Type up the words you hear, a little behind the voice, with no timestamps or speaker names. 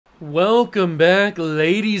Welcome back,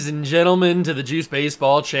 ladies and gentlemen, to the Juice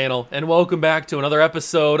Baseball channel, and welcome back to another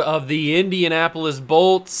episode of the Indianapolis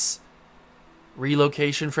Bolts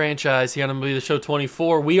Relocation franchise here on MLB The Show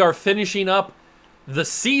 24. We are finishing up the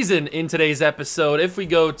season in today's episode. If we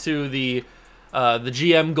go to the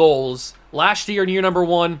GM goals, last year in year number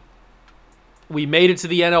 1, we made it to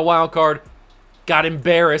the NL wildcard, got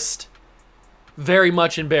embarrassed, very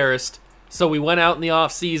much embarrassed. So we went out in the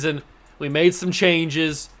offseason, we made some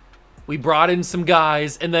changes. We brought in some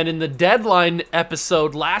guys, and then in the deadline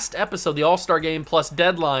episode, last episode, the All-Star Game plus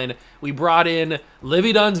deadline, we brought in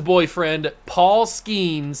Livy Dunn's boyfriend, Paul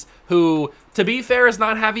Skeens, who, to be fair, is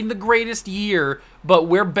not having the greatest year, but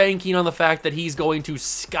we're banking on the fact that he's going to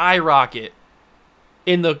skyrocket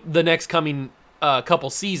in the next coming couple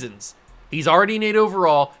seasons. He's already an 8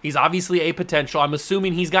 overall. He's obviously a potential. I'm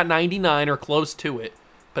assuming he's got 99 or close to it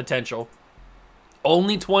potential.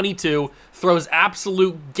 Only 22, throws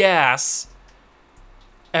absolute gas,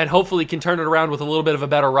 and hopefully can turn it around with a little bit of a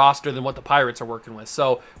better roster than what the Pirates are working with.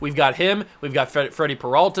 So we've got him, we've got Freddie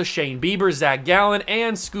Peralta, Shane Bieber, Zach Gallen,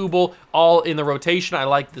 and Skubal all in the rotation. I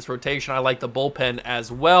like this rotation. I like the bullpen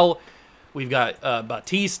as well. We've got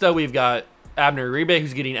Bautista, we've got Abner Uribe,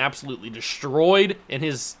 who's getting absolutely destroyed in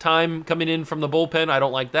his time coming in from the bullpen. I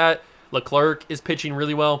don't like that. Leclerc is pitching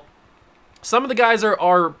really well. Some of the guys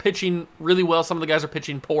are pitching really well. Some of the guys are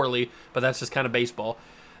pitching poorly, but that's just kind of baseball.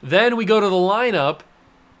 Then we go to the lineup,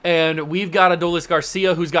 and we've got Adolis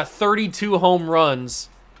Garcia, who's got 32 home runs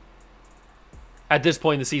at this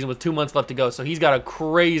point in the season with 2 months left to go. So he's got a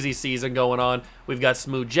crazy season going on. We've got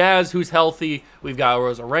Smooth Jazz, who's healthy. We've got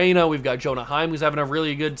Rosarena. We've got Jonah Heim, who's having a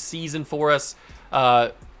really good season for us.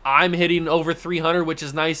 I'm hitting over 300, which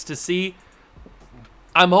is nice to see.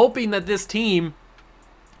 I'm hoping that this team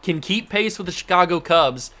can keep pace with the Chicago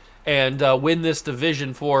Cubs and win this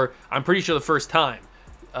division for, I'm pretty sure, the first time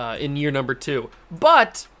in year number 2.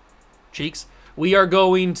 But, Cheeks, we are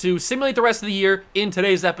going to simulate the rest of the year in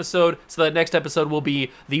today's episode, so that next episode will be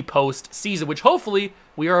the postseason, which hopefully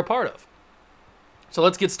we are a part of. So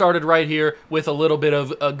let's get started right here with a little bit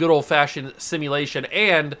of a good old-fashioned simulation,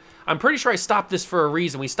 and I'm pretty sure I stopped this for a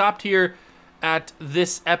reason. We stopped here at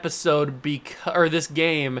this episode, or this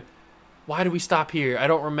game. Why did we stop here? I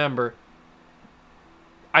don't remember.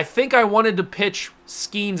 I think I wanted to pitch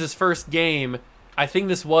Skeens' first game. I think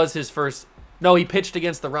this was his first. No, he pitched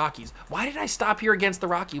against the Rockies. Why did I stop here against the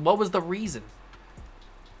Rockies? What was the reason?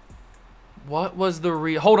 What was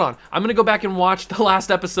the hold on. I'm going to go back and watch the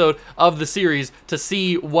last episode of the series to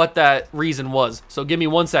see what that reason was. So give me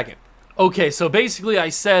 1 second. Okay, so basically I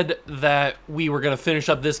said that we were going to finish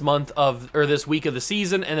up this this week of the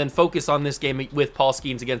season and then focus on this game with Paul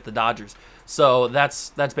Skeens against the Dodgers. So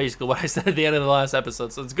that's basically what I said at the end of the last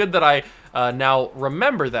episode. So it's good that I now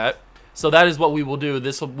remember that. So that is what we will do.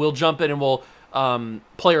 We'll jump in and we'll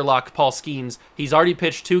player lock Paul Skeens. He's already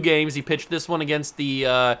pitched 2 games. He pitched this one against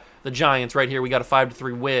the Giants right here. We got a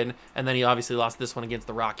 5-3 win, and then he obviously lost this one against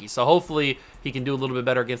the Rockies. So hopefully he can do a little bit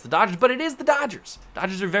better against the Dodgers, but it is the Dodgers.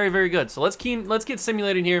 Dodgers are very, very good. So let's get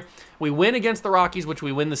simulating here. We win against the Rockies, which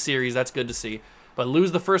we win the series. That's good to see. But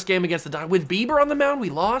lose the first game against the Dodgers. With Bieber on the mound,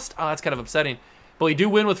 we lost? Oh, that's kind of upsetting. But we do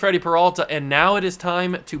win with Freddie Peralta, and now it is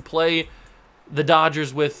time to play the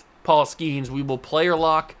Dodgers with Paul Skeens. We will player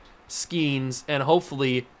lock Skeens and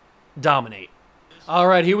hopefully dominate. All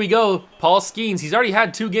right, here we go. Paul Skeens. He's already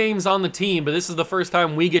had 2 games on the team, but this is the first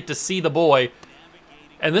time we get to see the boy.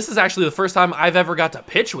 And this is actually the first time I've ever got to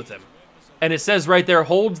pitch with him. And it says right there,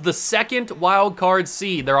 holds the 2nd wild card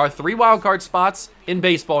seed. There are 3 wild card spots in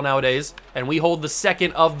baseball nowadays, and we hold the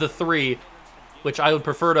 2nd of the 3, which I would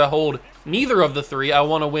prefer to hold neither of the 3. I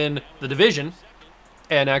want to win the division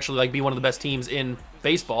and actually be one of the best teams in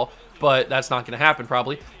baseball. But that's not going to happen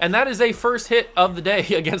probably. And that is a first hit of the day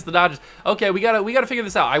against the Dodgers. Okay, we gotta figure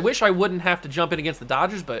this out. I wish I wouldn't have to jump in against the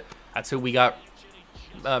Dodgers, but that's who we got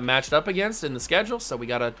matched up against in the schedule. So we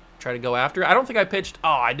gotta try to go after. I don't think I pitched. Oh,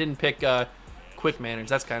 I didn't pick quick manage.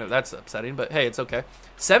 That's upsetting. But hey, it's okay.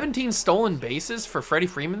 17 stolen bases for Freddie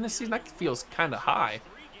Freeman this season. That feels kind of high.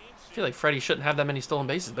 I feel like Freddie shouldn't have that many stolen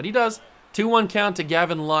bases, but he does. 2-1 count to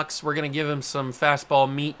Gavin Lux. We're going to give him some fastball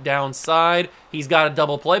meat downside. He's got a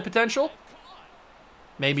double play potential.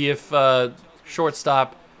 Maybe if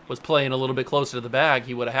shortstop was playing a little bit closer to the bag,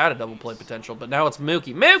 he would have had a double play potential. But now it's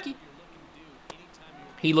Mookie. Mookie!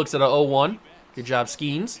 He looks at a 0-1. Good job,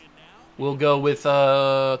 Skeens. We'll go with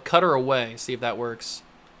cutter away. See if that works.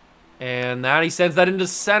 And now he sends that into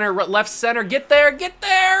center, left center. Get there, get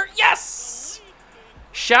there! Yes!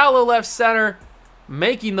 Shallow left center.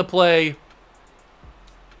 Making the play.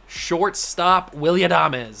 Shortstop, Willy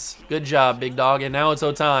Adames. Good job, big dog. And now it's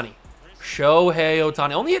Ohtani. Shohei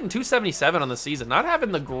Ohtani, only hitting 277 on the season. Not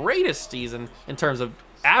having the greatest season in terms of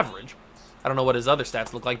average. I don't know what his other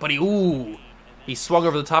stats look like, but he swung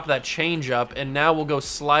over the top of that changeup, and now we'll go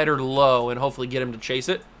slider low and hopefully get him to chase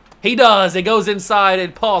it. He does. It goes inside,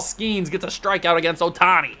 and Paul Skeens gets a strikeout against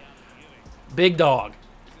Ohtani. Big dog.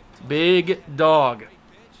 Big dog.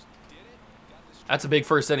 That's a big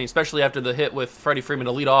first inning, especially after the hit with Freddie Freeman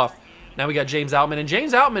to lead off. Now we got James Outman, and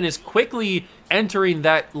James Outman is quickly entering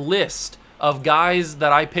that list of guys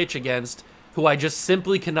that I pitch against who I just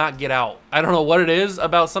simply cannot get out. I don't know what it is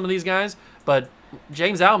about some of these guys, but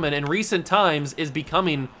James Outman in recent times is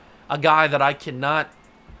becoming a guy that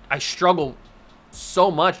I struggle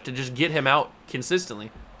so much to just get him out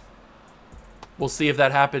consistently. We'll see if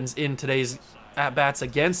that happens in today's at-bats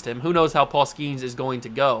against him. Who knows how Paul Skeens is going to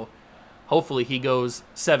go. Hopefully he goes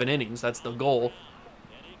 7 innings. That's the goal.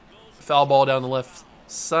 Foul ball down the left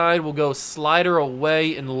side. We'll go slider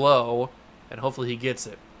away and low, and hopefully he gets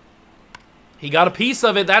it. He got a piece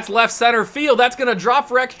of it. That's left center field. That's going to drop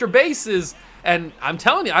for extra bases. And I'm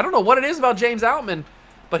telling you, I don't know what it is about James Outman,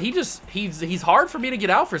 but he's hard for me to get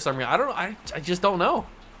out for some reason. I just don't know.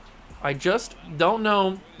 I just don't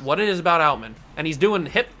know what it is about Outman. And he's doing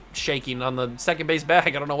hip shaking on the second base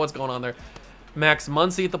bag. I don't know what's going on there. Max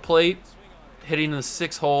Muncy at the plate, hitting the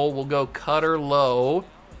 6th hole. We'll go cutter low,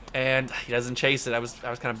 and he doesn't chase it. I was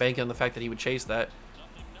kind of banking on the fact that he would chase that.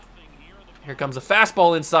 Here comes a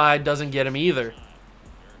fastball inside. Doesn't get him either.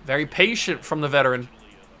 Very patient from the veteran.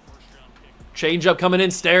 Changeup coming in,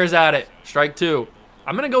 stares at it. Strike 2.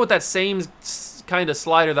 I'm going to go with that same kind of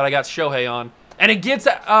slider that I got Shohei on. And it gets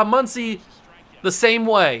Muncy the same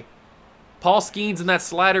way. Paul Skeens and that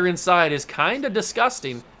slider inside is kind of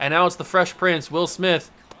disgusting. And now it's the Fresh Prince, Will Smith.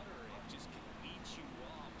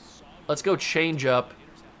 Let's go changeup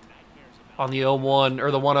on the 0-1 or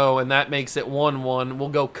the 1-0, and that makes it 1-1. We'll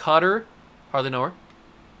go cutter. Hardly know her.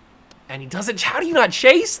 And he doesn't. How do you not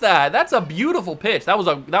chase that? That's a beautiful pitch. That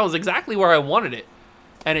was exactly where I wanted it.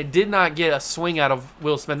 And it did not get a swing out of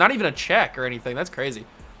Will Smith. Not even a check or anything. That's crazy.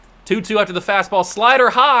 2-2 after the fastball. Slider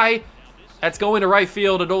high. That's going to right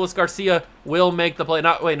field. Adolis Garcia will make the play. Is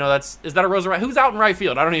that a Rosarena? Who's out in right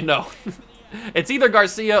field? I don't even know. It's either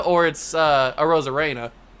Garcia or it's a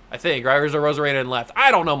Rosarena, I think, right? Or is a Rosarena in left?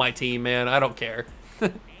 I don't know my team, man. I don't care.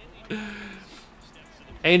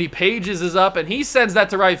 Andy Pages is up, and he sends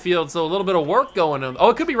that to right field, so a little bit of work going on.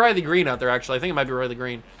 Oh, it could be Riley Green out there, actually. I think it might be Riley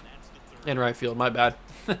Green in right field. My bad.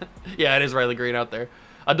 Yeah, it is Riley Green out there.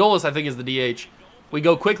 Adolis, I think, is the DH. We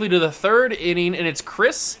go quickly to the 3rd inning, and it's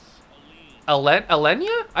Chris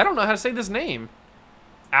Alenia? I don't know how to say this name.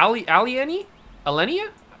 Alenia?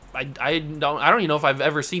 I don't even know if I've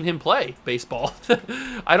ever seen him play baseball.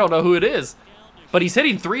 I don't know who it is. But he's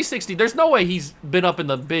hitting 360. There's no way he's been up in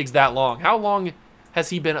the bigs that long. How long has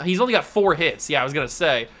he been? He's only got 4 hits. Yeah, I was going to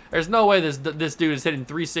say. There's no way this dude is hitting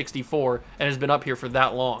 364 and has been up here for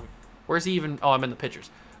that long. Where's he even? Oh, I'm in the pitchers.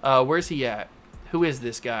 Where's he at? Who is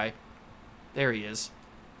this guy? There he is.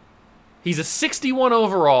 He's a 61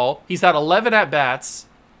 overall. He's had 11 at-bats,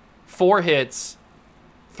 4 hits,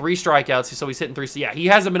 3 strikeouts, so he's hitting 3. Yeah, he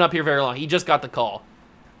hasn't been up here very long. He just got the call.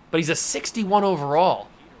 But he's a 61 overall.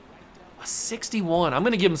 A 61. I'm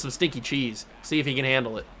going to give him some stinky cheese, see if he can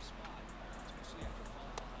handle it.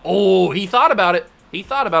 Oh, he thought about it. He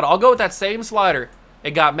thought about it. I'll go with that same slider.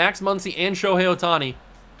 It got Max Muncy and Shohei Ohtani.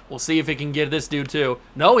 We'll see if it can get this dude too.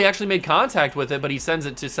 No, he actually made contact with it, but he sends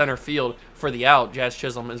it to center field for the out. Jazz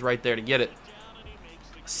Chisholm is right there to get it.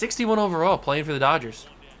 61 overall, playing for the Dodgers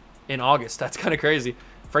in August. That's kind of crazy.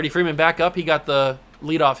 Freddie Freeman back up. He got the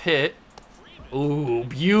leadoff hit. Ooh,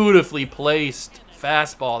 beautifully placed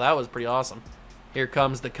fastball. That was pretty awesome. Here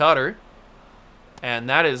comes the cutter. And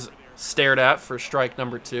that is stared at for strike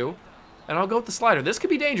number 2. And I'll go with the slider. This could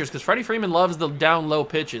be dangerous because Freddie Freeman loves the down low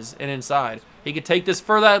pitches and inside. He could take this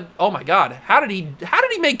for that. Oh my God. How did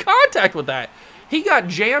he make contact with that? He got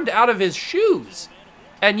jammed out of his shoes.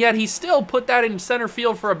 And yet he still put that in center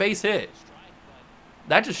field for a base hit.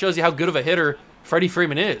 That just shows you how good of a hitter Freddie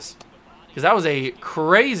Freeman is. Because that was a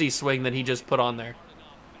crazy swing that he just put on there.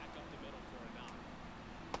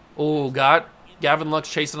 Oh, got Gavin Lux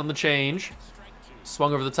chasing on the change.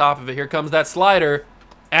 Swung over the top of it. Here comes that slider.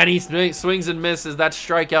 And he swings and misses. That's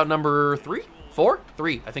strikeout number 3? 4?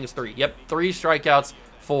 3. I think it's 3. Yep, 3 strikeouts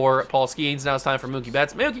for Paul Skeens. Now it's time for Mookie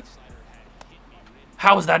Betts. Mookie.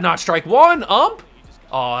 How is that not strike 1? Ump?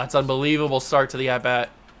 Oh, that's unbelievable start to the at-bat.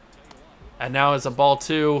 And now it's a ball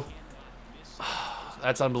 2.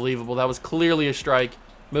 That's unbelievable. That was clearly a strike.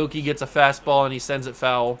 Mookie gets a fastball and he sends it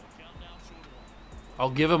foul. I'll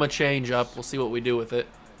give him a changeup. We'll see what we do with it.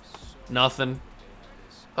 Nothing.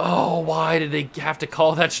 Oh, why did they have to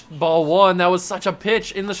call that ball one? That was such a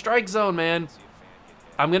pitch in the strike zone, man.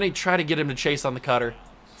 I'm going to try to get him to chase on the cutter.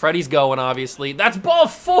 Freddie's going, obviously. That's ball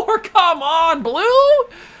 4. Come on, Blue.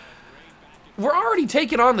 We're already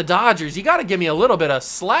taking on the Dodgers. You got to give me a little bit of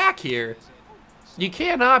slack here. You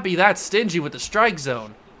cannot be that stingy with the strike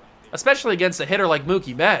zone, especially against a hitter like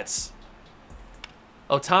Mookie Betts.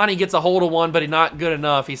 Ohtani gets a hold of one, but he's not good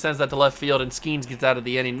enough. He sends that to left field, and Skeens gets out of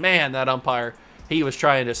the inning. Man, that umpire, he was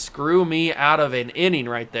trying to screw me out of an inning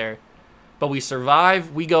right there. But we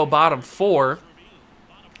survive. We go bottom 4.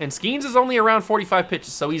 And Skeens is only around 45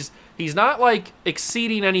 pitches, so he's not, like,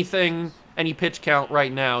 exceeding anything, any pitch count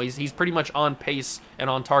right now. He's pretty much on pace and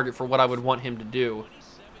on target for what I would want him to do.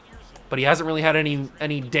 But he hasn't really had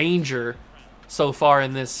any danger so far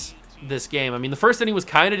in this game. I mean, the first inning was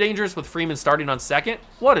kind of dangerous with Freeman starting on second.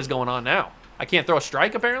 What is going on now? I can't throw a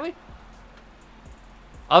strike, apparently?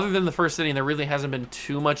 Other than the first inning, there really hasn't been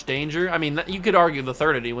too much danger. I mean, you could argue the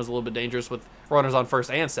third inning was a little bit dangerous with runners on first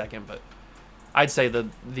and second, but I'd say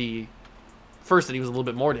the first inning was a little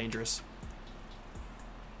bit more dangerous.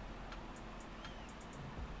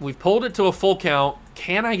 We've pulled it to a full count.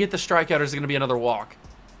 Can I get the strikeout, or is it going to be another walk?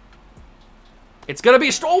 It's going to be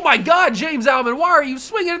a... Oh, my God, James Outman. Why are you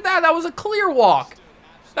swinging at that? That was a clear walk.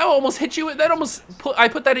 That almost hit you. That almost... I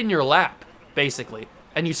put that in your lap, basically.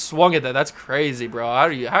 And you swung at that. That's crazy, bro.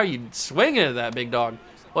 How are you swinging at that, big dog?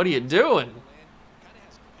 What are you doing?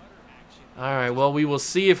 All right, well, we will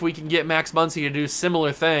see if we can get Max Muncy to do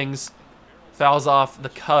similar things. Fouls off the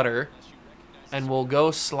cutter. And we'll go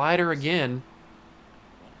slider again.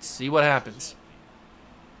 See what happens.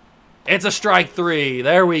 It's a strike 3.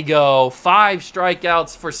 There we go. 5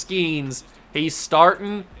 strikeouts for Skeens. He's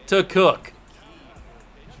starting to cook.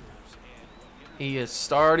 He is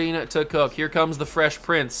starting to cook. Here comes the Fresh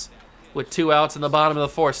Prince with 2 outs in the bottom of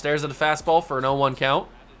the 4th. Stares at the fastball for an 0-1 count.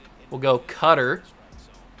 We'll go cutter.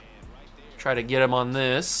 Try to get him on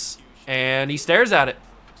this. And he stares at it.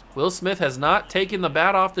 Will Smith has not taken the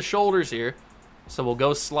bat off the shoulders here. So we'll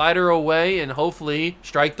go slider away and hopefully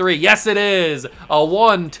strike 3. Yes, it is. A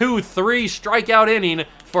 1-2-3 strikeout inning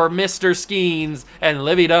for Mr. Skeens. And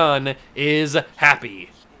Livy Dunn is happy.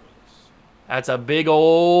 That's a big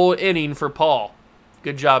old inning for Paul.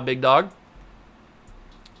 Good job, big dog.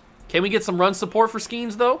 Can we get some run support for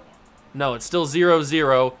Skeens, though? No, it's still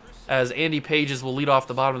 0-0 as Andy Pages will lead off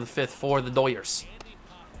the bottom of the 5th for the Doyers.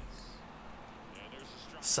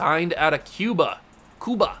 Signed out of Cuba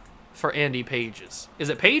for Andy Pages. Is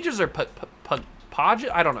it Pages or Pages?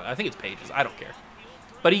 I don't know. I think it's Pages. I don't care.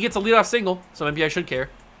 But he gets a leadoff single, so maybe I should care.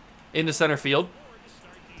 Into center field.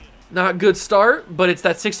 Not good start, but it's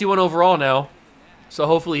that 61 overall now. So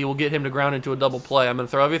hopefully we'll get him to ground into a double play. I'm going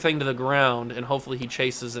to throw everything to the ground, and hopefully he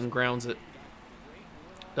chases and grounds it.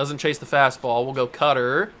 Doesn't chase the fastball. We'll go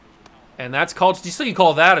cutter. And that's called... So you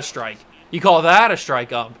call that a strike. You call that a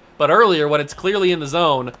strike up. But earlier, when it's clearly in the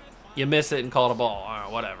zone, you miss it and call it a ball. All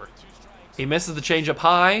right, whatever. He misses the changeup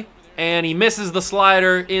high, and he misses the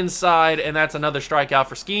slider inside, and that's another strikeout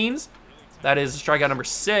for Skeens. That is strikeout number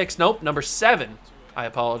 6. Nope, number 7. I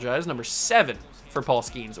apologize. Number 7 for Paul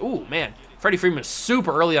Skeens. Ooh, man. Freddie Freeman is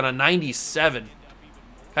super early on a 97.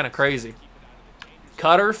 Kind of crazy.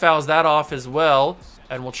 Cutter fouls that off as well,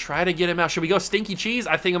 and we'll try to get him out. Should we go stinky cheese?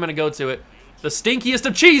 I think I'm going to go to it. The stinkiest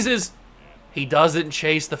of cheeses. He doesn't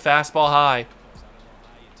chase the fastball high.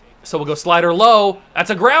 So we'll go slider low. That's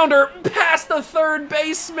a grounder past the third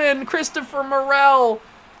baseman, Christopher Morel.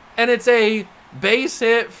 And it's a base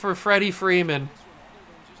hit for Freddie Freeman.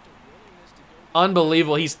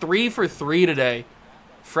 Unbelievable. He's 3 for 3 today.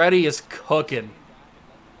 Freddie is cooking.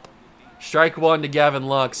 Strike 1 to Gavin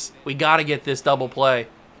Lux. We got to get this double play.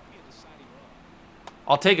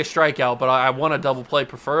 I'll take a strikeout, but I want a double play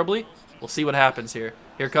preferably. We'll see what happens here.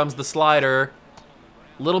 Here comes the slider.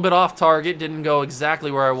 A little bit off target. Didn't go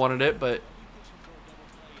exactly where I wanted it, but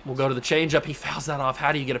we'll go to the changeup. He fouls that off.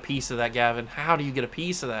 How do you get a piece of that, Gavin? How do you get a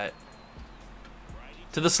piece of that?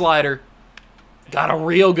 To the slider. Got a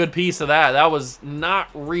real good piece of that. That was not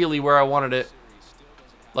really where I wanted it.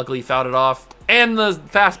 Luckily, he fouled it off. And the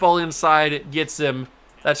fastball inside gets him.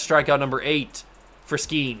 That's strikeout number 8 for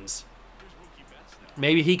Skeens.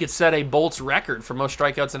 Maybe he could set a Bolts record for most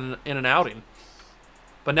strikeouts in an outing.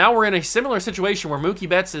 But now we're in a similar situation where Mookie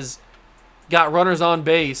Betts has got runners on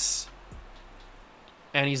base.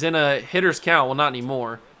 And he's in a hitter's count. Well, not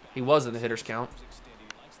anymore. He was in the hitter's count.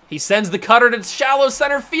 He sends the cutter to shallow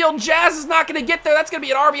center field. Jazz is not going to get there. That's going to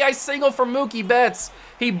be an RBI single from Mookie Betts.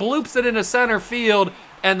 He bloops it into center field,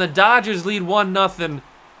 and the Dodgers lead 1-0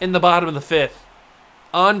 in the bottom of the 5th.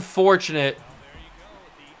 Unfortunate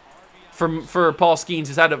for Paul Skeens,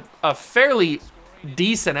 who's had a fairly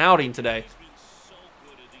decent outing today.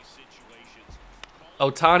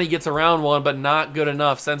 Ohtani gets around one, but not good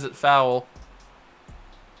enough. Sends it foul.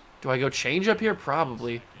 Do I go change up here?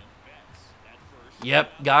 Probably.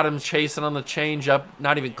 Yep, got him chasing on the change up.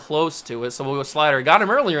 Not even close to it, so we'll go slider. Got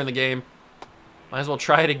him earlier in the game. Might as well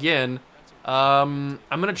try it again. I'm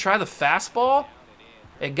going to try the fastball.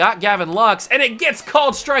 It got Gavin Lux, and it gets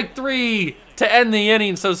called strike 3 to end the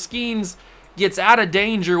inning. So Skeens gets out of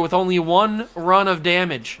danger with only 1 run of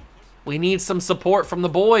damage. We need some support from the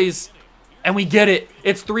boys, and we get it.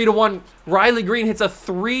 It's 3-1. Riley Green hits a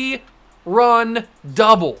 3-run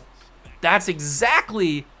double. That's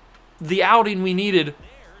exactly the outing we needed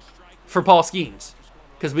for Paul Skeens,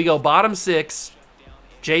 because we go bottom 6.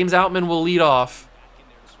 James Outman will lead off.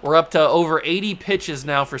 We're up to over 80 pitches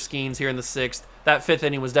now for Skeens here in the 6th. That 5th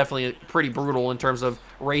inning was definitely pretty brutal in terms of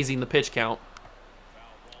raising the pitch count.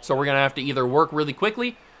 So we're going to have to either work really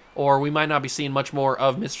quickly, or we might not be seeing much more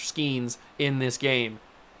of Mr. Skeens in this game.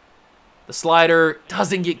 The slider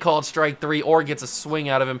doesn't get called strike 3 or gets a swing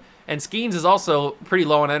out of him. And Skeens is also pretty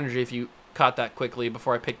low on energy if you caught that quickly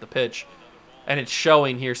before I picked the pitch. And it's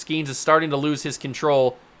showing here. Skeens is starting to lose his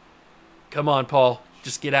control. Come on, Paul.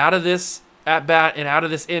 Just get out of this at-bat and out of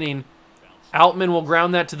this inning. Outman will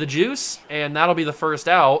ground that to the juice, and that'll be the first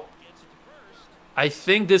out. I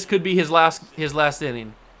think this could be his last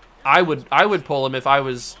inning. I would pull him if I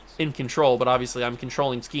was in control, but obviously I'm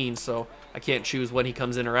controlling Skeens, so I can't choose when he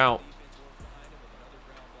comes in or out.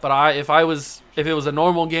 But if it was a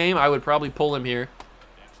normal game, I would probably pull him here.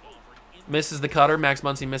 Misses the cutter. Max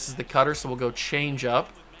Muncy misses the cutter, so we'll go change up.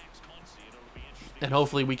 And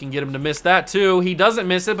hopefully we can get him to miss that too. He doesn't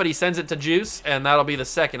miss it, but he sends it to Juice, and that'll be the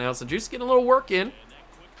second out. So Juice getting a little work in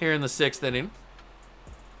here in the 6th inning.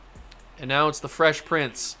 And now it's the Fresh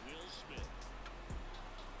Prince.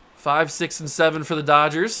 5, 6, and 7 for the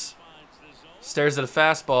Dodgers. Stares at a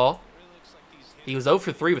fastball. He was 0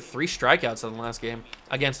 for 3 with 3 strikeouts in the last game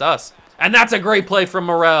against us. And that's a great play from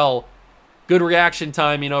Morel. Good reaction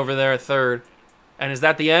timing over there at third. And is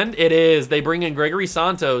that the end? It is. They bring in Gregory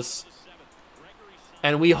Santos.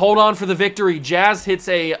 And we hold on for the victory. Jazz hits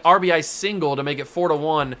a RBI single to make it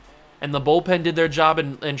 4-1. And the bullpen did their job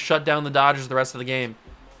and shut down the Dodgers the rest of the game.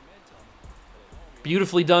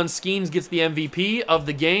 Beautifully done. Skeens gets the MVP of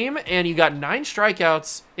the game. And you got 9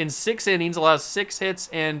 strikeouts in 6 innings. Allows 6 hits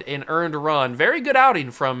and an earned run. Very good outing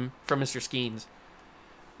from Mr. Skeens.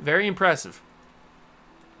 Very impressive.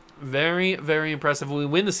 Very, very impressive. We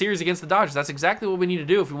win the series against the Dodgers. That's exactly what we need to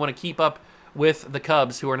do if we want to keep up with the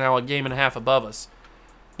Cubs, who are now a game and a half above us.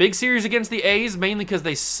 Big series against the A's, mainly because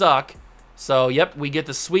they suck. So, yep, we get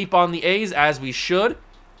the sweep on the A's, as we should.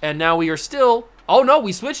 And now we are still... Oh, no,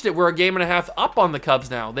 we switched it. We're a game and a half up on the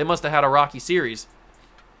Cubs now. They must have had a rocky series.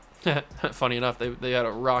 Funny enough, they had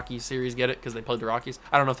a rocky series. Get it? Because they played the Rockies.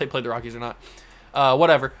 I don't know if they played the Rockies or not.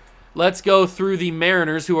 Whatever. Let's go through the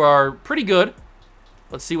Mariners, who are pretty good.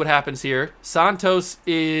 Let's see what happens here. Santos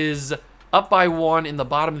is up by 1 in the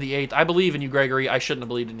bottom of the 8th. I believe in you, Gregory. I shouldn't have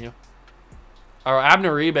believed in you. Our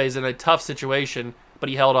Abner Uribe is in a tough situation, but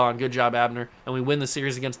he held on. Good job, Abner. And we win the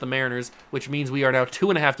series against the Mariners, which means we are now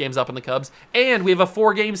 2.5 games up on the Cubs, and we have a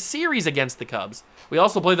 4-game series against the Cubs. We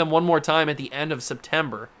also play them one more time at the end of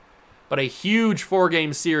September, but a huge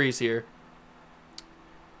 4-game series here.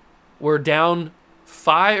 We're down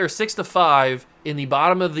 6-5 in the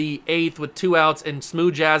bottom of the 8th with 2 outs, and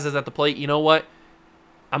Smooth Jazz is at the plate. You know what?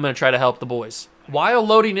 I'm going to try to help the boys. While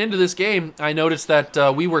loading into this game, I noticed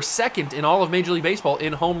that we were 2nd in all of Major League Baseball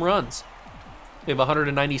in home runs. We have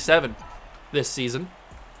 197 this season.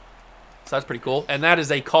 So that's pretty cool. And that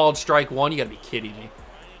is a called strike 1. You got to be kidding me.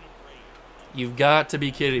 You've got to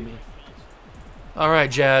be kidding me. All right,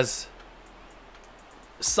 Jazz.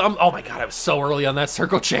 Oh my God, I was so early on that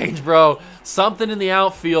circle change, bro. Something in the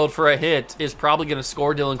outfield for a hit is probably going to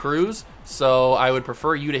score Dylan Cruz. So I would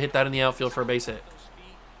prefer you to hit that in the outfield for a base hit.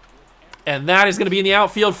 And that is going to be in the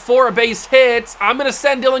outfield for a base hit. I'm going to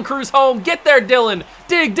send Dylan Cruz home. Get there, Dylan.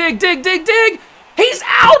 Dig, dig, dig, dig, dig. He's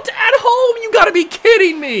out at home. You got to be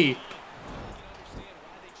kidding me.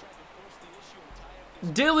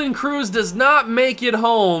 Dylan Cruz does not make it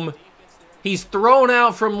home. He's thrown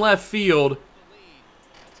out from left field.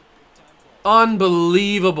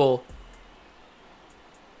 Unbelievable.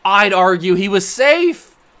 I'd argue he was safe.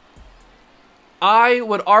 I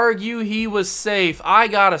would argue he was safe. I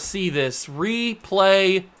gotta see this.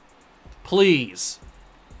 Replay, please.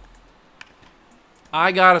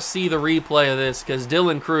 I gotta see the replay of this, because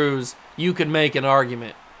Dylan Cruz, you can make an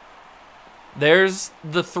argument. There's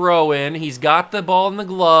the throw in. He's got the ball in the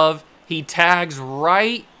glove. He tags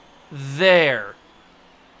right there.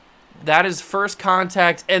 That is first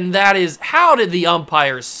contact, and that is... How did the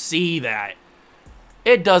umpire see that?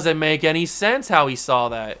 It doesn't make any sense how he saw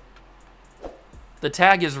that. The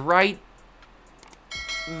tag is right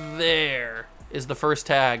there is the first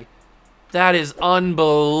tag. That is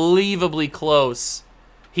unbelievably close.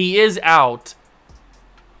 He is out.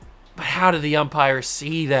 But how did the umpire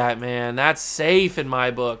see that, man? That's safe in my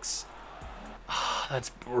books. Oh, that's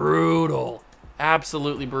brutal.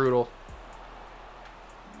 Absolutely brutal.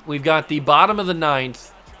 We've got the bottom of the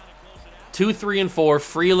ninth. 2, 3, and 4.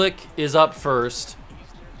 Frelick is up first.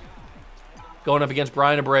 Going up against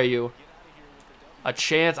Brian Abreu. A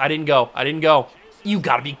chance. I didn't go. I didn't go. You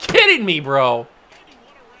gotta be kidding me, bro.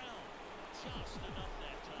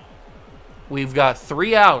 We've got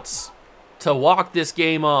 3 outs to walk this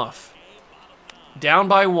game off. Down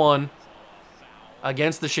by 1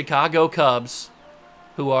 against the Chicago Cubs,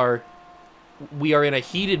 who are... We are in a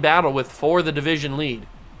heated battle with for the division lead.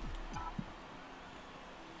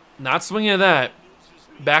 Not swinging at that.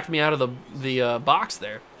 Backed me out of the box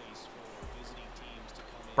there.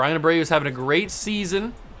 Brian Abreu is having a great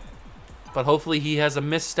season, but hopefully he has a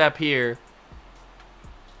misstep here.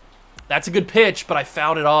 That's a good pitch, but I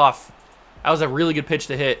fouled it off. That was a really good pitch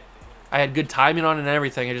to hit. I had good timing on it and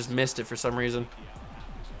everything. I just missed it for some reason.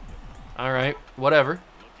 All right, whatever.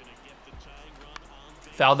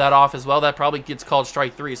 Fouled that off as well. That probably gets called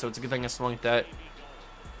strike 3, so it's a good thing I swung at that.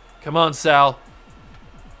 Come on, Sal.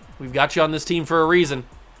 We've got you on this team for a reason.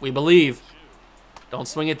 We believe. Don't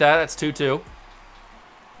swing at that. That's 2-2.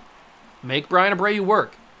 Make Brian Abreu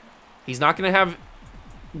work. He's not going to have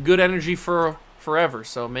good energy for forever,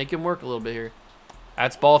 so make him work a little bit here.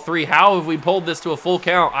 That's ball 3. How have we pulled this to a full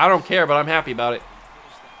count? I don't care, but I'm happy about it.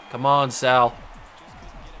 Come on, Sal.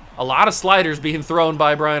 A lot of sliders being thrown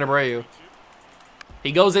by Brian Abreu.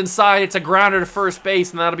 He goes inside. It's a grounder to first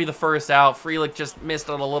base, and that'll be the first out. Frelick just missed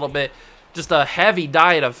it a little bit. Just a heavy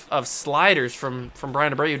diet of sliders from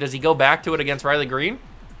Brian Abreu. Does he go back to it against Riley Green?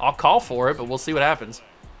 I'll call for it, but we'll see what happens.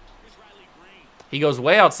 He goes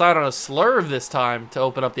way outside on a slurve this time to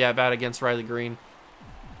open up the at-bat against Riley Green,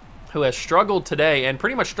 who has struggled today and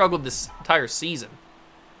pretty much struggled this entire season.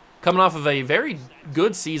 Coming off of a very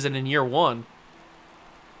good season in year 1.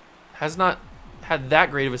 Has not had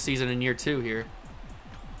that great of a season in year 2 here.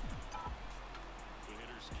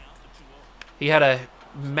 He had a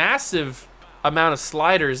massive amount of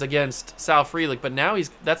sliders against Sal Frelick, but now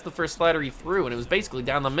that's the first slider he threw, and it was basically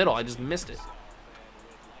down the middle. I just missed it.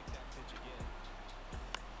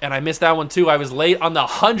 And I missed that one too. I was late on the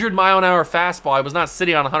 100-mile-an-hour fastball. I was not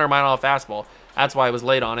sitting on a 100-mile-an-hour fastball. That's why I was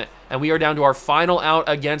late on it. And we are down to our final out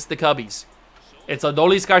against the Cubbies. It's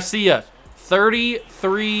Adolis Garcia.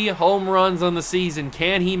 33 home runs on the season.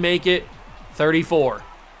 Can he make it 34?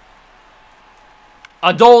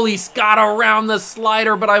 Adolis got around the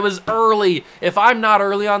slider, but I was early. If I'm not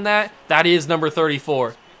early on that, that is number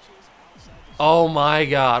 34. Oh my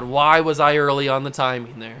God. Why was I early on the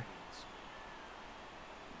timing there?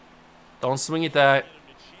 Don't swing at that.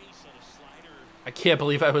 I can't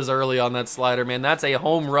believe I was early on that slider, man. That's a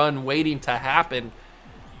home run waiting to happen.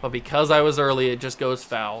 But because I was early, it just goes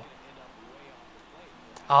foul.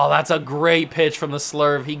 Oh, that's a great pitch from the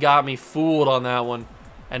slurve. He got me fooled on that one.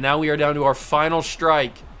 And now we are down to our final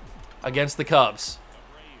strike against the Cubs.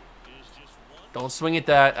 Don't swing at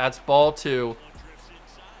that. That's ball 2.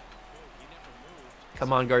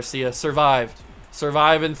 Come on, Garcia. Survive.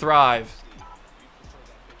 Survive and thrive.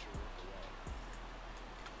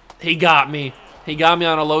 He got me. He got me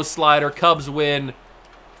on a low slider. Cubs win.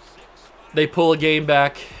 They pull a game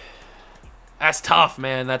back. That's tough,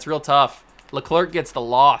 man. That's real tough. Leclerc gets the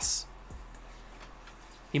loss.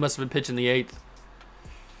 He must have been pitching the 8th.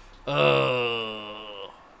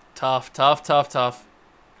 Tough, tough, tough, tough.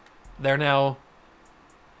 They're now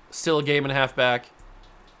still a game and a half back.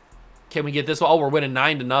 Can we get this one? Oh, we're winning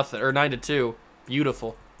 9-0 or 9-2.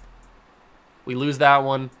 Beautiful. We lose that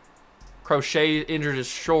one. Crochet injured his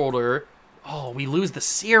shoulder. Oh, we lose the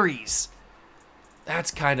series.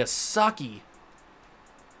 That's kind of sucky.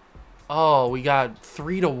 Oh, we got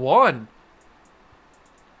 3-1.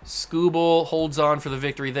 Skubal holds on for the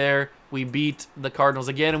victory there. We beat the Cardinals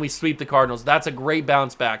again, and we sweep the Cardinals. That's a great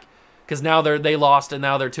bounce back because now they lost, and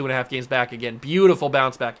now they're 2.5 games back again. Beautiful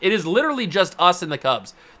bounce back. It is literally just us and the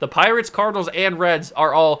Cubs. The Pirates, Cardinals, and Reds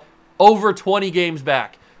are all over 20 games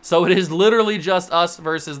back. So it is literally just us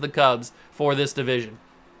versus the Cubs for this division.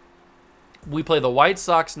 We play the White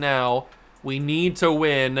Sox now. We need to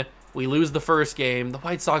win. We lose the first game. The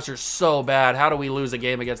White Sox are so bad. How do we lose a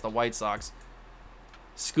game against the White Sox?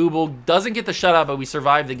 Skubal doesn't get the shutout, but we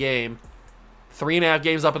survive the game. 3.5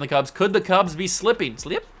 games up in the Cubs. Could the Cubs be slipping?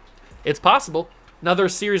 Slip? It's possible. Another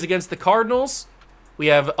series against the Cardinals. We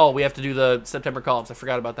have to do the September call-ups. I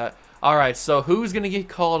forgot about that. All right, so who's going to get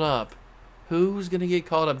called up? Who's going to get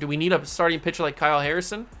called up? Do we need a starting pitcher like Kyle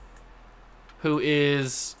Harrison?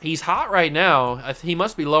 He's hot right now. He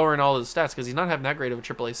must be lowering all his stats because he's not having that great of a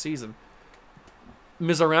AAA season.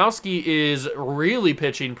 Mizorowski is really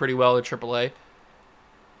pitching pretty well at AAA.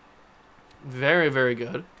 Very, very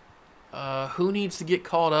good. Who needs to get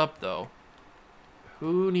called up, though?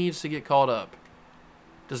 Who needs to get called up?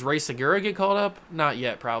 Does Ray Segura get called up? Not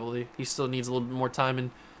yet, probably. He still needs a little bit more time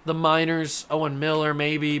in the minors. Owen Miller,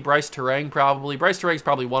 maybe. Bryce Terang, probably. Bryce Terang's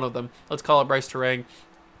probably one of them. Let's call it Bryce Terang.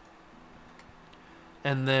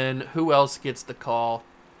 And then who else gets the call?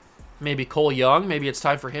 Maybe Cole Young. Maybe it's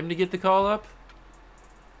time for him to get the call up.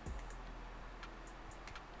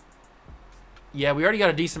 Yeah, we already got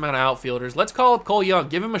a decent amount of outfielders. Let's call up Cole Young.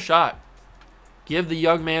 Give him a shot. Give the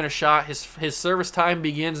young man a shot. His service time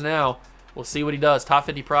begins now. We'll see what he does. Top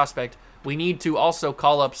 50 prospect. We need to also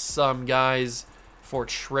call up some guys for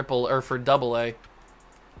double A,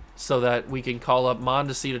 so that we can call up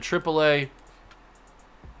Mondesi to triple A.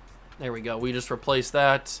 There we go. We just replace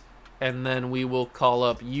that, and then we will call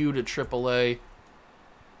up you to triple A,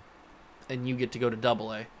 and you get to go to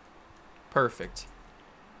double A. Perfect.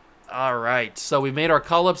 All right, so we've made our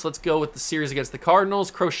call-ups. Let's go with the series against the Cardinals.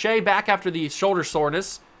 Crochet back after the shoulder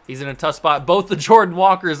soreness. He's in a tough spot. Both the Jordan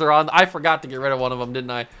Walkers are on. I forgot to get rid of one of them,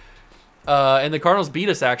 didn't I? And the Cardinals beat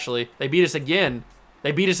us, actually. They beat us again.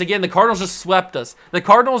 They beat us again. The Cardinals just swept us. The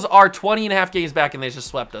Cardinals are 20.5 games back, and they just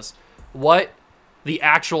swept us. What the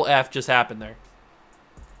actual F just happened there?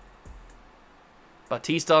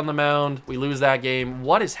 Bautista on the mound. We lose that game.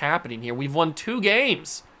 What is happening here? We've won 2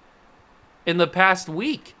 games in the past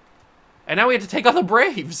week. And now we have to take on the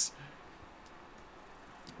Braves.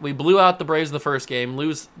 We blew out the Braves in the first game.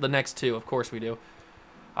 Lose the next 2. Of course we do.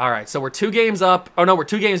 All right, so we're 2 games up. Oh, no, we're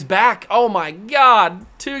 2 games back. Oh, my God.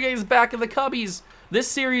 2 games back of the Cubbies. This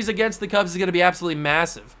series against the Cubs is going to be absolutely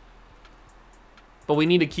massive. But we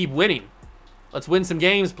need to keep winning. Let's win some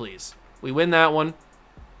games, please. We win that one.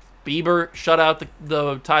 Bieber shut out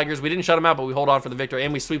the Tigers. We didn't shut them out, but we hold on for the victory,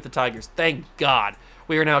 and we sweep the Tigers. Thank God.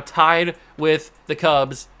 We are now tied with the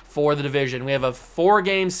Cubs for the division. We have a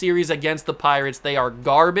 4-game series against the Pirates. They are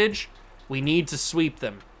garbage. We need to sweep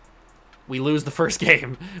them. We lose the first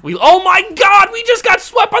game. Oh my God, we just got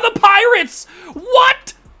swept by the Pirates.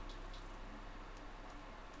 What?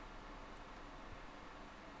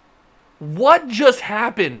 What just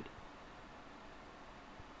happened?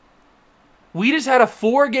 We just had a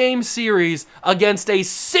 4-game series against a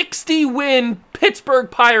 60-win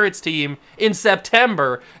Pittsburgh Pirates team in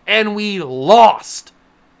September, and we lost.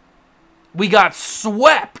 We got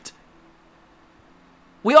swept.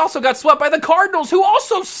 We also got swept by the Cardinals, who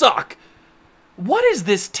also suck. What is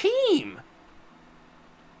this team?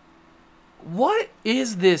 What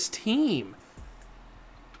is this team?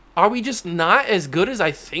 Are we just not as good as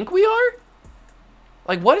I think we are?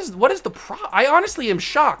 Like, what is the problem? I honestly am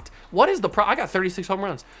shocked. What is the problem? I got 36 home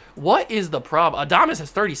runs. What is the problem? Adames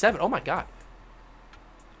has 37. Oh, my God.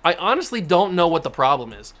 I honestly don't know what the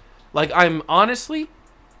problem is. Like, I'm honestly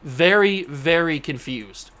very, very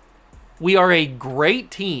confused. We are a great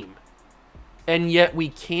team, and yet we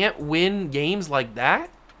can't win games like that?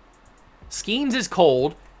 Skeens is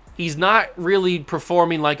cold. He's not really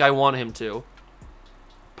performing like I want him to.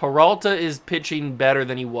 Peralta is pitching better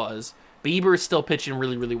than he was. Bieber is still pitching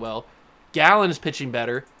really, really well. Gallen is pitching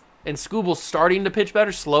better. And Scooble's starting to pitch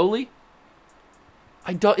better slowly.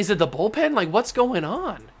 Is it the bullpen? Like, what's going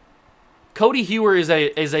on? Cody Hewer is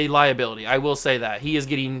a liability. I will say that. He is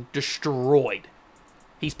getting destroyed.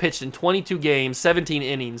 He's pitched in 22 games, 17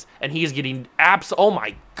 innings, and he is getting oh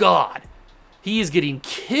my God. He is getting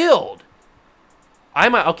killed. I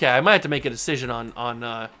might have to make a decision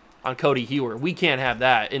on Cody Hewer. We can't have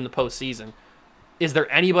that in the postseason. Is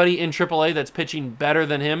there anybody in AAA that's pitching better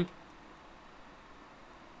than him?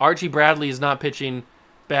 Archie Bradley is not pitching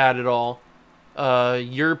bad at all.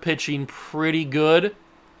 You're pitching pretty good.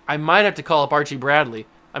 I might have to call up Archie Bradley.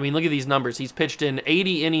 I mean, look at these numbers. He's pitched in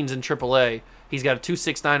 80 innings in AAA. He's got a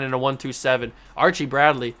 2.69 and a 1.27. Archie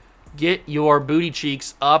Bradley, get your booty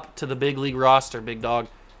cheeks up to the big league roster, big dog.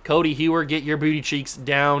 Cody Hewer, get your booty cheeks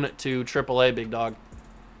down to AAA, big dog.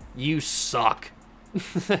 You suck.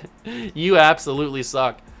 You absolutely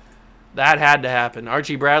suck. That had to happen.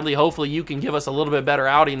 Archie Bradley, hopefully you can give us a little bit better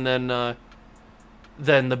outing than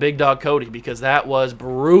the big dog Cody, because that was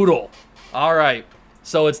brutal. All right.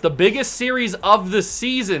 So it's the biggest series of the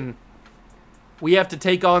season. We have to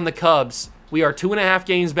take on the Cubs. We are 2.5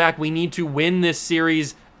 games back. We need to win this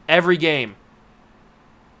series every game.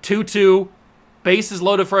 2-2. Bases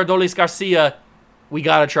loaded for Adolis Garcia. We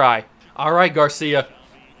got to try. All right, Garcia.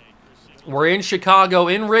 We're in Chicago,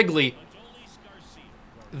 in Wrigley.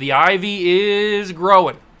 The ivy is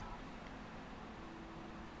growing.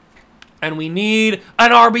 And we need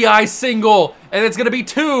an RBI single. And it's going to be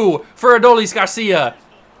 2 for Adolis Garcia.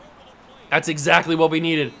 That's exactly what we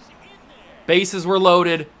needed. Bases were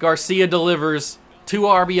loaded. Garcia delivers 2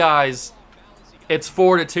 RBIs. It's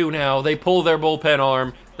 4-2 now. They pull their bullpen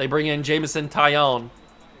arm. They bring in Jameson Taillon.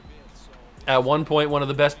 At one point, one of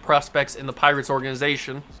the best prospects in the Pirates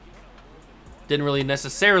organization. Didn't really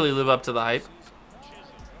necessarily live up to the hype.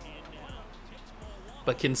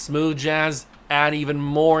 But can Smooth Jazz add even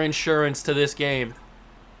more insurance to this game?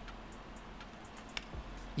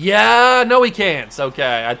 Yeah, no he can't.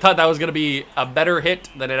 Okay, I thought that was going to be a better hit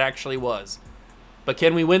than it actually was. But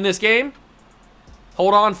can we win this game?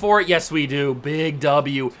 Hold on for it. Yes, we do. Big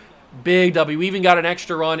W. Big W. We even got an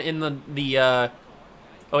extra run in the oh,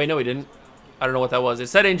 wait, no, we didn't. I don't know what that was. It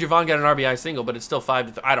said Javon got an RBI single, but it's still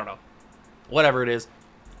 5-3. I don't know. Whatever it is.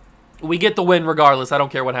 We get the win regardless. I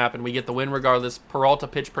don't care what happened. We get the win regardless. Peralta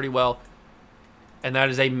pitched pretty well. And that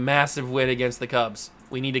is a massive win against the Cubs.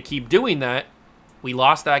 We need to keep doing that. We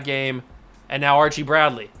lost that game. And now Archie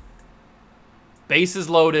Bradley. Bases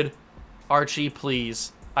loaded. Archie,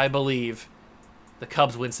 please. I believe. The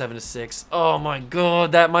Cubs win 7-6. Oh my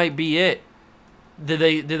God, that might be it.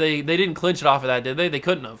 They didn't clinch it off of that, did they? They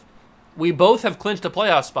couldn't have. We both have clinched a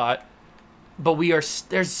playoff spot, but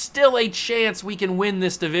there's still a chance we can win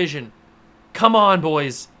this division. Come on,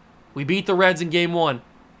 boys. We beat the Reds in game 1.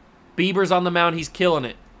 Bieber's on the mound. He's killing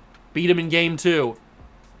it. Beat him in game 2.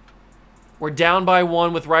 We're down by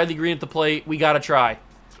 1 with Riley Green at the plate. We got to try.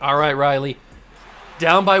 All right, Riley.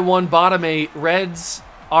 Down by 1, bottom 8. Reds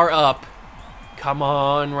are up. Come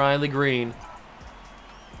on, Riley Green.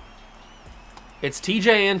 It's TJ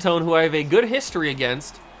Antone, who I have a good history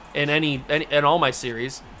against in all my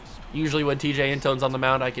series. Usually when TJ Antone's on the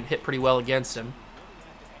mound, I can hit pretty well against him.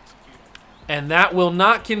 And that will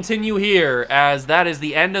not continue here, as that is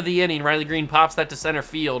the end of the inning. Riley Green pops that to center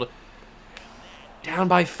field. Down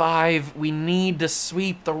by 5. We need to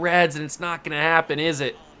sweep the Reds, and it's not going to happen, is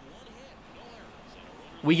it?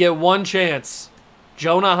 We get one chance.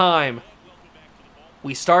 Jonah Heim.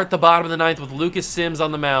 We start the bottom of the 9th with Lucas Sims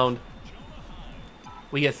on the mound.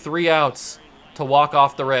 We get 3 outs to walk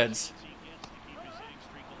off the Reds.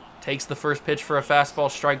 Takes the first pitch for a fastball,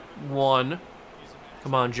 strike 1.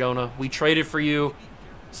 Come on, Jonah. We traded for you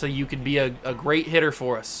so you could be a great hitter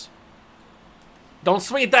for us. Don't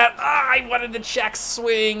swing at that. Ah, I wanted the check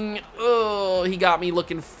swing. Oh, he got me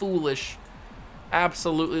looking foolish.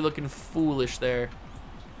 Absolutely looking foolish there.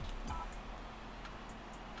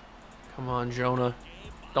 Come on, Jonah.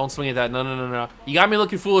 Don't swing at that. No, no, no, no. You got me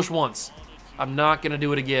looking foolish once. I'm not going to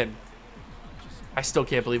do it again. I still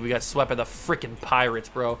can't believe we got swept by the freaking Pirates,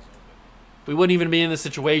 bro. We wouldn't even be in this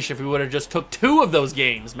situation if we would have just took 2 of those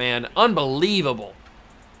games, man. Unbelievable.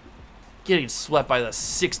 Getting swept by the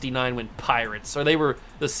 69-win Pirates. Or they were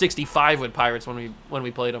the 65-win Pirates when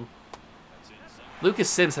we played them. Lucas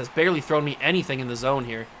Sims has barely thrown me anything in the zone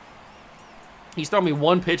here. He's thrown me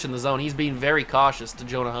 1 pitch in the zone. He's being very cautious to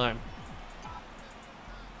Jonah Heim.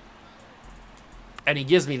 And he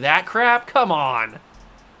gives me that crap? Come on.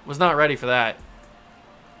 Was not ready for that.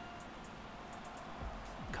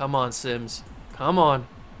 Come on, Sims. Come on.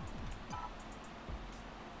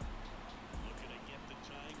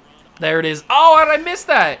 There it is. Oh, how did I miss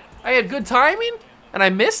that? I had good timing, and I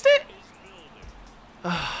missed it?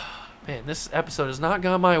 Man, this episode has not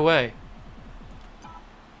gone my way.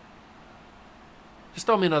 Just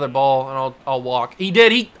throw me another ball, and I'll walk. He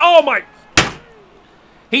did. Oh, my.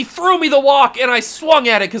 He threw me the walk, and I swung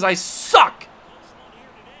at it because I suck.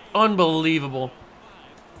 Unbelievable.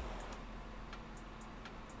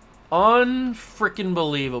 Unfreaking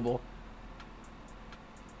believable.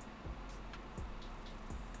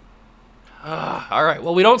 All right,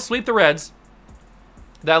 well, we don't sweep the Reds.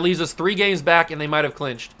 That leaves us 3 games back, and they might have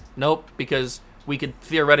clinched. Nope, because we could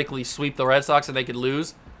theoretically sweep the Red Sox, and they could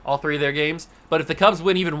lose all 3 of their games. But if the Cubs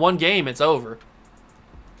win even 1 game, it's over.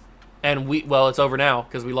 And well, it's over now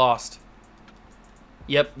because we lost.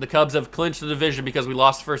 Yep, the Cubs have clinched the division because we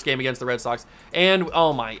lost the first game against the Red Sox. And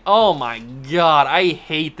oh my God, I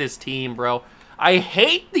hate this team, bro. I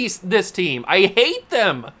hate this team. I hate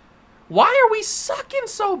them. Why are we sucking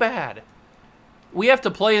so bad? We have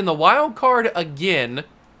to play in the wild card again.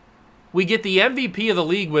 We get the MVP of the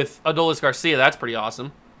league with Adolis Garcia. That's pretty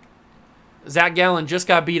awesome. Zach Gallen just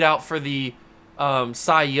got beat out for the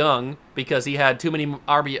Cy Young because he had too many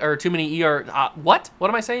ERA. What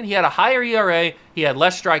am I saying? He had a higher ERA, he had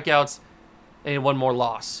less strikeouts, and 1 more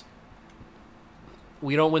loss.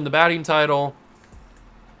 We don't win the batting title.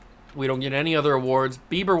 We don't get any other awards.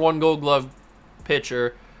 Bieber won Gold Glove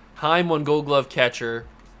pitcher. Heim won Gold Glove catcher.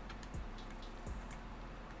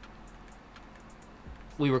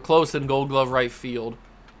 We were close in Gold Glove right field.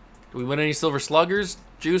 Did we win any Silver Sluggers?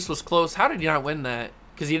 Juice was close. How did he not win that?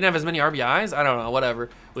 Because he didn't have as many RBIs? I don't know. Whatever.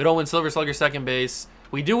 We don't win Silver Slugger second base.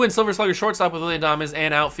 We do win Silver Slugger shortstop with William Adames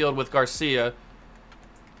and outfield with Garcia.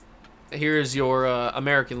 Here's your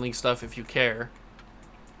American League stuff if you care.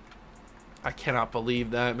 I cannot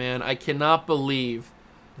believe that, man. I cannot believe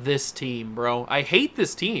this team, bro. I hate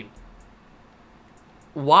this team.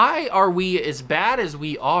 Why are we as bad as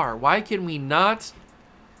we are? Why can we not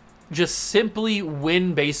just simply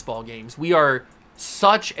win baseball games? We are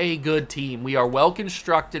such a good team. We are well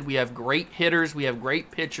constructed. We have great hitters. We have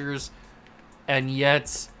great pitchers. And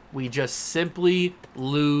yet we just simply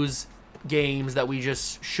lose games that we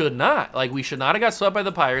just should not. Like, we should not have got swept by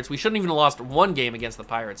the Pirates. We shouldn't even have lost one game against the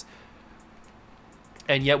Pirates.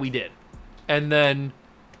 And yet we did. And then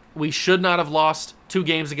we should not have lost 2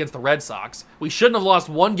 games against the Red Sox. We shouldn't have lost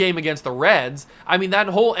 1 game against the Reds. I mean, that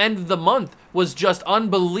whole end of the month was just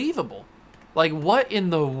unbelievable. Like, what in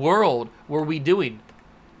the world were we doing?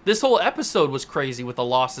 This whole episode was crazy with the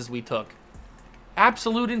losses we took.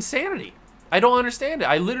 Absolute insanity. I don't understand it.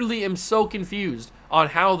 I literally am so confused on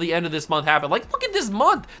how the end of this month happened. Like, look at this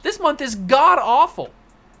month. This month is god-awful.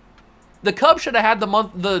 The Cubs should have had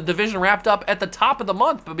the division wrapped up at the top of the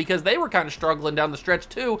month, but because they were kind of struggling down the stretch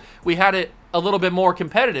too, we had it a little bit more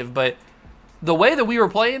competitive. But the way that we were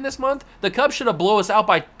playing this month, the Cubs should have blown us out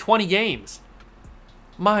by 20 games.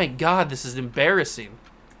 My God, this is embarrassing.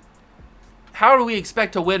 How do we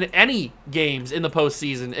expect to win any games in the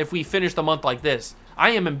postseason if we finish the month like this?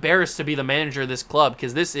 I am embarrassed to be the manager of this club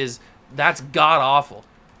because that's god-awful.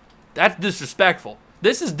 That's disrespectful.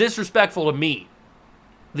 This is disrespectful to me.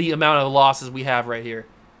 The amount of losses we have right here.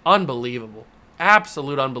 Unbelievable.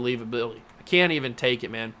 Absolute unbelievability. I can't even take it,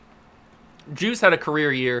 man. Juice had a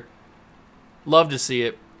career year. Love to see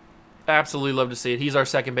it. Absolutely love to see it. He's our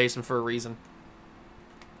second baseman for a reason.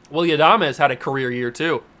 William Adames had a career year,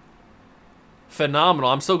 too. Phenomenal.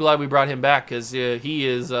 I'm so glad we brought him back because he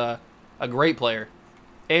is a great player.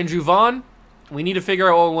 Andrew Vaughn, we need to figure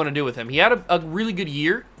out what we want to do with him. He had a really good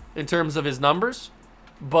year in terms of his numbers,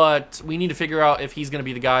 but we need to figure out if he's going to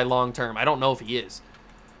be the guy long term. I don't know if he is.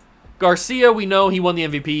 Garcia, we know he won the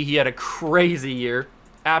MVP. He had a crazy year.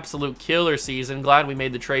 Absolute killer season. Glad we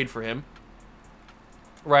made the trade for him.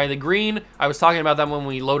 Riley Green, I was talking about that when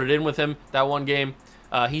we loaded in with him that one game.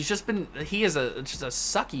 He has just a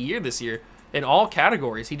sucky year this year in all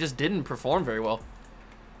categories. He just didn't perform very well.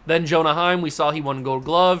 Then Jonah Heim, we saw he won Gold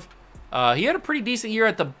Glove. He had a pretty decent year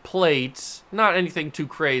at the plate. Not anything too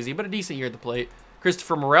crazy, but a decent year at the plate.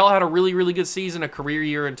 Christopher Morel had a really, really good season, a career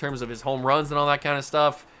year in terms of his home runs and all that kind of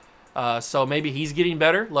stuff. So maybe he's getting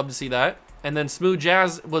better. Love to see that. And then Smooth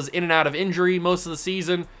Jazz was in and out of injury most of the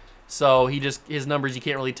season. So his numbers you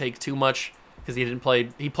can't really take too much because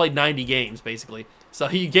he played 90 games basically. So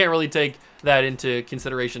you can't really take that into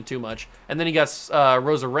consideration too much. And then he got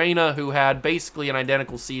Rosarena, who had basically an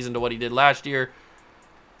identical season to what he did last year.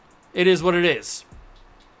 It is what it is.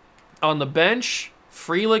 On the bench,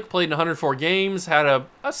 Frelick played in 104 games, had a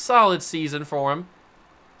solid season for him.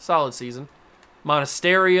 Solid season.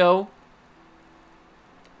 Monasterio,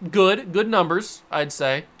 good numbers, I'd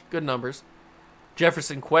say. Good numbers.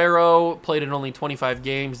 Jefferson Cuero played in only 25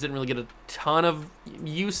 games, didn't really get a ton of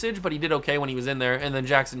usage, but he did okay when he was in there. And then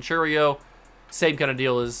Jackson Churio, same kind of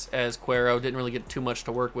deal as Cuero, didn't really get too much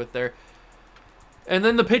to work with there. And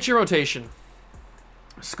then the pitching rotation.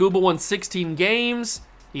 Scuba won 16 games.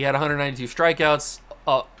 He had 192 strikeouts,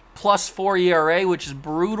 +4 ERA, which is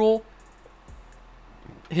brutal.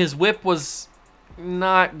 His whip was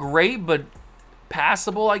not great, but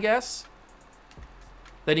passable, I guess.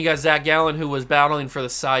 Then you got Zach Gallen, who was battling for the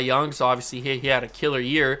Cy Young, so obviously he had a killer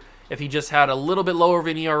year. If he just had a little bit lower of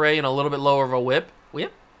an ERA and a little bit lower of a whip,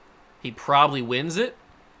 he probably wins it.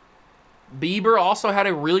 Bieber also had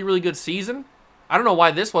a really, really good season. I don't know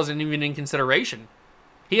why this wasn't even in consideration.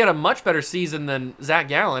 He had a much better season than Zach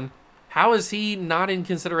Gallen. How is he not in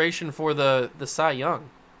consideration for the Cy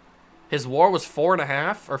Young? His WAR was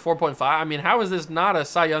 4.5 or 4.5. I mean, how is this not a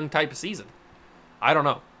Cy Young type of season? I don't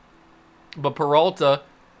know. But Peralta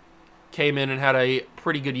came in and had a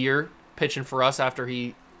pretty good year pitching for us after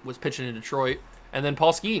he was pitching in Detroit. And then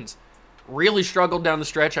Paul Skeens really struggled down the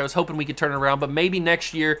stretch. I was hoping we could turn it around, but maybe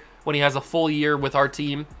next year when he has a full year with our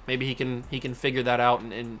team, maybe he can figure that out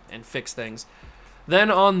and fix things.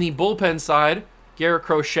 Then on the bullpen side, Garrett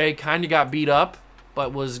Crochet kind of got beat up,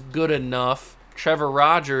 but was good enough. Trevor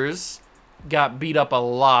Rogers got beat up a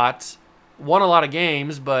lot, won a lot of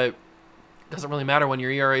games, but Doesn't really matter when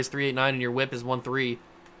your ERA is 3.89 and your WHIP is 1.3.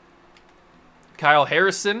 Kyle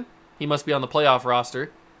Harrison, he must be on the playoff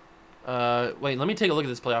roster. Wait, let me take a look at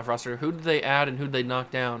this playoff roster. Who did they add and who did they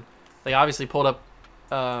knock down? They obviously pulled up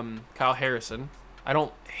Kyle Harrison. I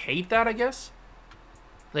don't hate that, I guess.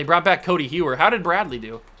 They brought back Cody Hewer. How did Bradley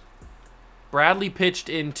do? Bradley pitched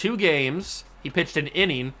in 2 games. He pitched an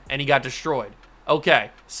inning, and he got destroyed.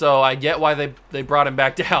 Okay, so I get why they brought him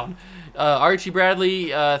back down. Archie Bradley,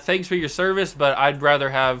 thanks for your service, but I'd rather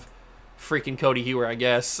have freaking Cody Hewer, I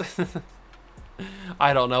guess.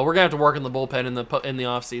 I don't know. We're gonna have to work in the bullpen in the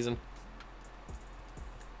offseason.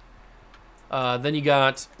 Then you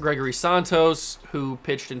got Gregory Santos, who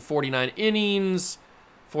pitched in 49 innings,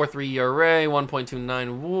 4.3 ERA,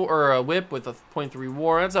 1.29 WAR, or WHIP with a 0.3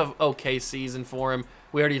 WAR. That's an okay season for him.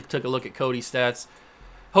 We already took a look at Cody's stats.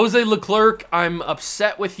 Jose Leclerc, I'm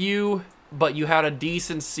upset with you, but you had a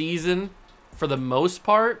decent season for the most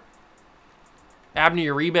part. Abner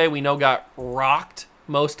Uribe, we know, got rocked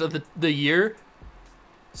most of the year,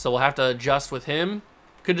 so we'll have to adjust with him.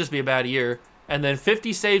 Could just be a bad year. And then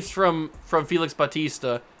 50 saves from Felix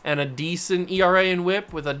Bautista and a decent ERA and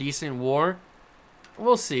WHIP with a decent WAR.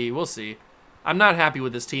 We'll see. We'll see. I'm not happy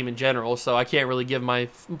with this team in general, so I can't really give my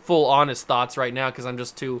full honest thoughts right now because I'm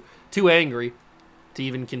just too angry to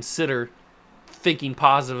even consider thinking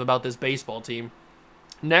positive about this baseball team.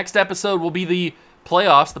 Next episode will be the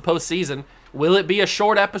playoffs, the postseason. Will it be a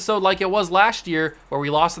short episode like it was last year where we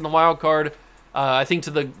lost in the wild card? I think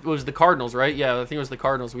it was the Cardinals, right? Yeah, I think it was the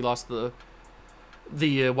Cardinals. We lost the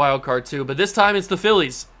wild card too, but this time it's the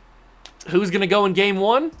Phillies. Who's going to go in game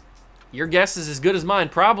 1? Your guess is as good as mine.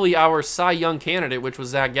 Probably our Cy Young candidate, which was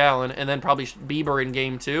Zach Gallen, and then probably Bieber in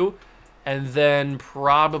game 2, and then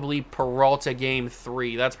probably Peralta game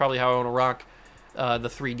 3. That's probably how I want to rock the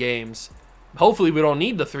 3 games. Hopefully we don't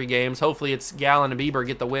need the 3 games. Hopefully it's Gallen and Bieber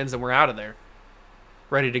get the wins and we're out of there.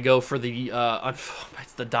 Ready to go for the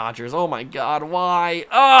it's the Dodgers. Oh my God,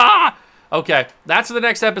 why? Okay, that's for the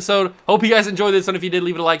next episode. Hope you guys enjoyed this, and if you did,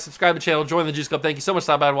 leave it a like, subscribe to the channel, join the Juice Club. Thank you so much for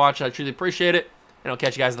stopping by and watching. I truly appreciate it, and I'll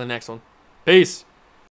catch you guys in the next one. Peace.